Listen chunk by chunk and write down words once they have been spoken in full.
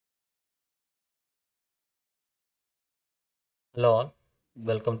Hello all,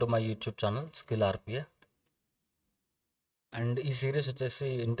 welcome to my YouTube channel Skill RPA. And ఈ series వచ్చేసి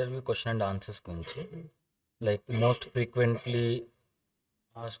interview question and answers గురించి like most frequently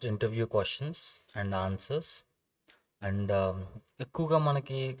asked interview questions and answers. And ఎక్కువగా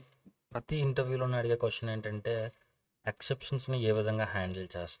మనకి ప్రతి ఇంటర్వ్యూలోనే అడిగే question ఏంటంటే ఎక్సెప్షన్స్ని ఏ విధంగా హ్యాండిల్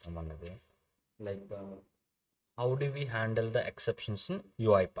చేస్తాం అన్నది. Like how do we handle the exceptions in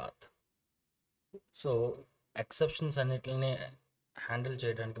యూఐపాత్. So exceptions అన్నిటిని హ్యాండిల్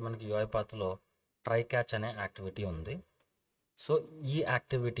చేయడానికి మనకి యూఐపాత్లో ట్రై క్యాచ్ అనే యాక్టివిటీ ఉంది. సో ఈ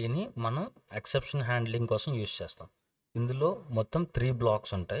యాక్టివిటీని మనం ఎక్సెప్షన్ హ్యాండ్లింగ్ కోసం యూజ్ చేస్తాం. ఇందులో మొత్తం 3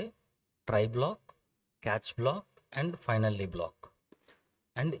 బ్లాక్స్ ఉంటాయి: try black, catch black and finally black.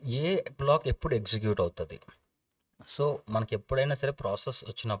 And A black ఎప్పుడు ఎగ్జిక్యూట్ అవుతుంది? సో మనకి ఎప్పుడైనా సరే ప్రాసెస్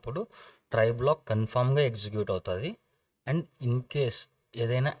వచ్చినప్పుడు ట్రై బ్లాక్ కన్ఫామ్గా ఎగ్జిక్యూట్ అవుతుంది. అండ్ ఇన్ కేస్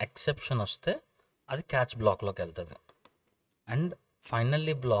ఏదైనా ఎక్సెప్షన్ వస్తే అది క్యాచ్ బ్లాక్లోకి వెళ్తుంది. అండ్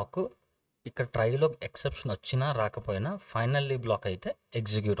ఫైనల్లీ బ్లాక్ ఇక్కడ ట్రైలో ఎక్సెప్షన్ వచ్చినా రాకపోయినా ఫైనల్లీ బ్లాక్ అయితే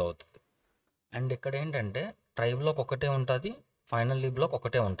ఎగ్జిక్యూట్ అవుతుంది. అండ్ ఇక్కడ ఏంటంటే ట్రై బ్లాక్ ఒకటే ఉంటుంది, ఫైనల్లీ బ్లాక్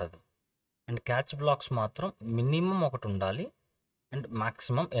ఒకటే ఉంటుంది. అండ్ క్యాచ్ బ్లాక్స్ మాత్రం మినిమం ఒకటి ఉండాలి అండ్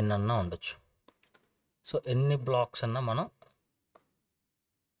మ్యాక్సిమం ఎన్నన్నా ఉండొచ్చు. సో ఎన్ని బ్లాక్స్ అన్నా మనం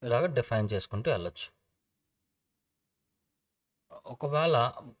ఇలాగ డిఫైన్ చేసుకుంటూ వెళ్ళొచ్చు. ఒకవేళ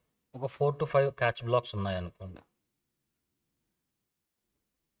ఒక 4 to 5 క్యాచ్ బ్లాక్స్ ఉన్నాయనుకోండి,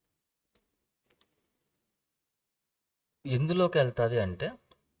 ఎందులోకి వెళ్తుంది అంటే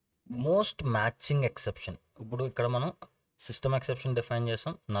మోస్ట్ మ్యాచింగ్ ఎక్సెప్షన్. ఇప్పుడు ఇక్కడ మనం సిస్టమ్ ఎక్సెప్షన్ డిఫైన్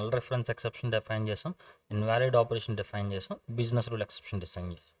చేసాం, నల్ రిఫరెన్స్ ఎక్సెప్షన్ డిఫైన్ చేసాం, ఇన్వాలిడ్ ఆపరేషన్ డిఫైన్ చేసాం, బిజినెస్ రూల్ ఎక్సెప్షన్ డిఫైన్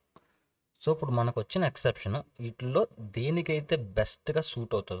చేసాం. సో ఇప్పుడు మనకు వచ్చిన ఎక్సెప్షన్ వీటిల్లో దేనికైతే బెస్ట్గా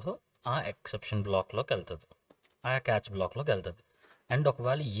సూట్ అవుతుందో ఆ ఎక్సెప్షన్ బ్లాక్లోకి వెళ్తుంది, ఆ క్యాచ్ బ్లాక్లోకి వెళ్తుంది. అండ్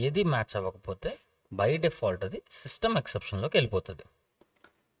ఒకవేళ ఏది మ్యాచ్ అవ్వకపోతే బై డిఫాల్ట్ అది సిస్టమ్ ఎక్సెప్షన్లోకి వెళ్ళిపోతుంది.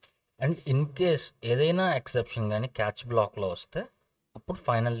 అండ్ ఇన్ కేస్ ఏదైనా ఎక్సెప్షన్ కానీ క్యాచ్ బ్లాక్లో వస్తే అప్పుడు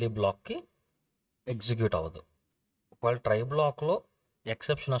ఫైనల్లీ బ్లాక్కి ఎగ్జిక్యూట్ అవ్వదు. ఒకవేళ ట్రై బ్లాక్లో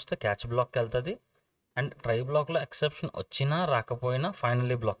ఎక్సెప్షన్ వస్తే క్యాచ్ బ్లాక్కి వెళ్తుంది. అండ్ ట్రై బ్లాక్లో ఎక్సెప్షన్ వచ్చినా రాకపోయినా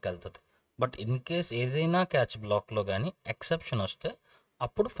ఫైనల్లీ బ్లాక్కి వెళ్తుంది. బట్ ఇన్ కేస్ ఏదైనా క్యాచ్ బ్లాక్లో కానీ ఎక్సెప్షన్ వస్తే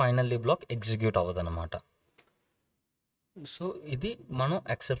అప్పుడు ఫైనల్లీ బ్లాక్ ఎగ్జిక్యూట్ అవ్వదు అనమాట. సో ఇది మనం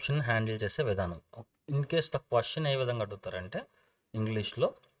ఎక్సెప్షన్ హ్యాండిల్ చేసే విధానం. ఇన్ కేస్ ద క్వశ్చన్ ఏ విధంగా అడుగుతారంటే ఇంగ్లీష్లో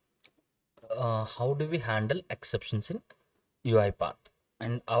how do we handle exceptions in UiPath?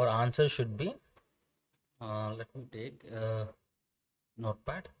 And our answer should be, let me take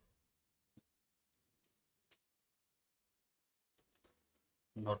notepad.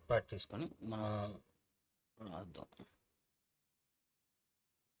 Notepad తీసుకొని మనం రాద్దాం.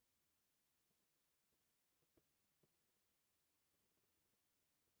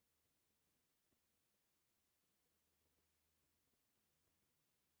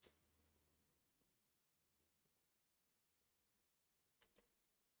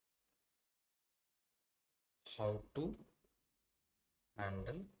 How to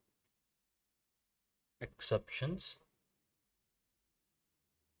handle exceptions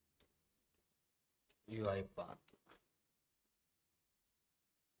UiPath.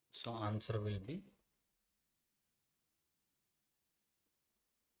 So answer will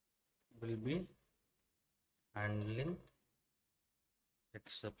be handling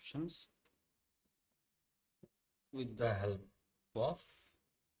exceptions with the help of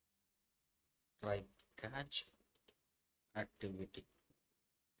try catch activity.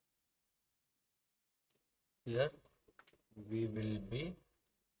 Here we will be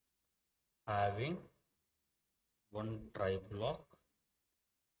having one try block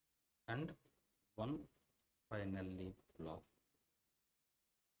and one finally block,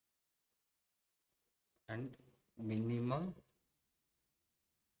 and minimum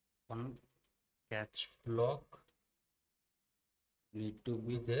one catch block need to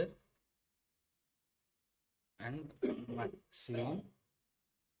be there, and maximum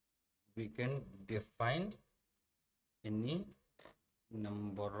we can define any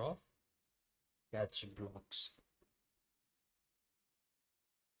number of catch blocks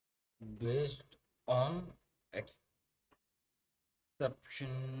based on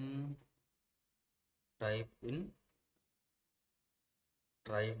exception type in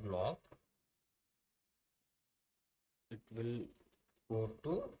try block. It will go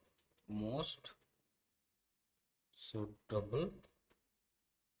to most suitable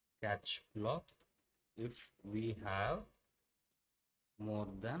catch block if we have more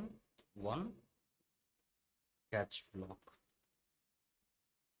than one catch block.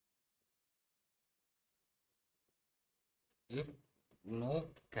 If no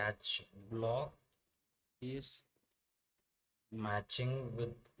catch block is matching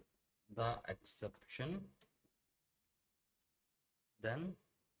with the exception, then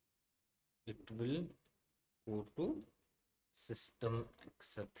it will go to system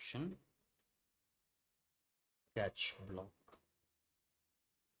exception catch block.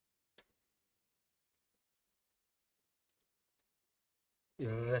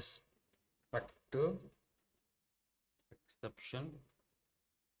 Irrespective exception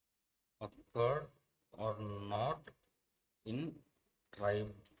occurred or not in try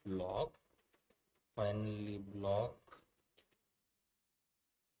block, finally block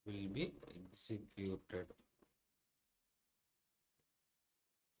will be executed.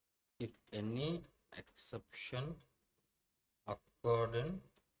 If any exception occurred in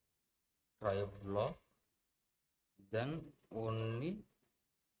try block, then only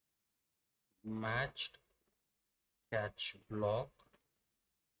matched catch block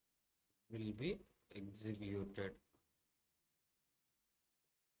will be executed.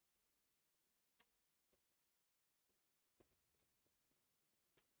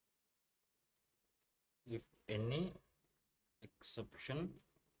 If any exception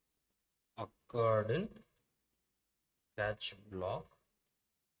occurred in catch block,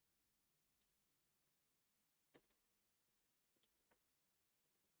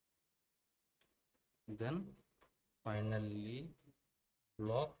 then finally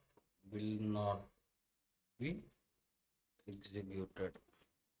block will not be executed.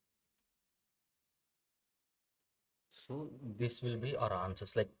 So this will be our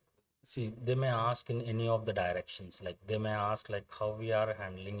answers. Like, see, they may ask in any of the directions. Like they may ask like how we are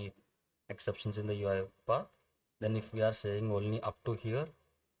handling exceptions in the UiPath. Then if we are saying only up to here,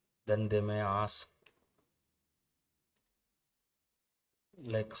 then they may ask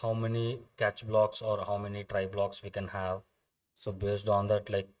like how many catch blocks or how many try blocks we can have. So based on that,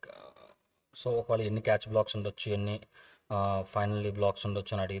 like so ఒకవేళ ఎన్ని catch blocks ఉండొచ్చు, ఎన్ని finally blocks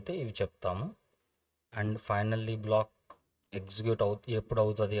ఉండొచ్చు అని అడిగితే ఇవి చెప్తాము. And finally black execute ఎప్పుడు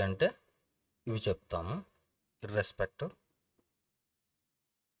అవుతుంది అంటే ఇవి చెప్తాము, ఇర్రెస్పెక్టివ్.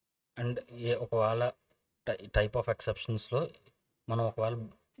 అండ్ ఒకవేళ టైప్ ఆఫ్ ఎక్సెప్షన్స్లో మనం ఒకవేళ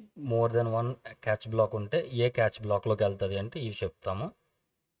more than one catch black ఉంటే ఏ క్యాచ్ బ్లాక్లోకి వెళ్తుంది అంటే ఇవి చెప్తాము.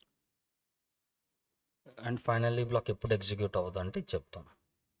 అండ్ ఫైనల్లీ బ్లాక్ ఎప్పుడు ఎగ్జిక్యూట్ అవుతుంది అంటే ఇది చెప్తాం.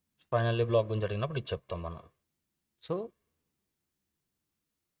 ఫైనల్లీ బ్లాక్ గురించి అడిగినప్పుడు ఇది చెప్తాం మనం. సో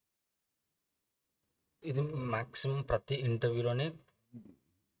ఇది మ్యాక్సిమం ప్రతి ఇంటర్వ్యూలోనే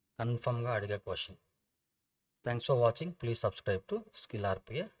కన్ఫర్మ్గా అడిగే question. Thanks for watching. Please subscribe to skill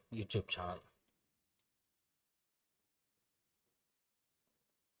RPA YouTube channel.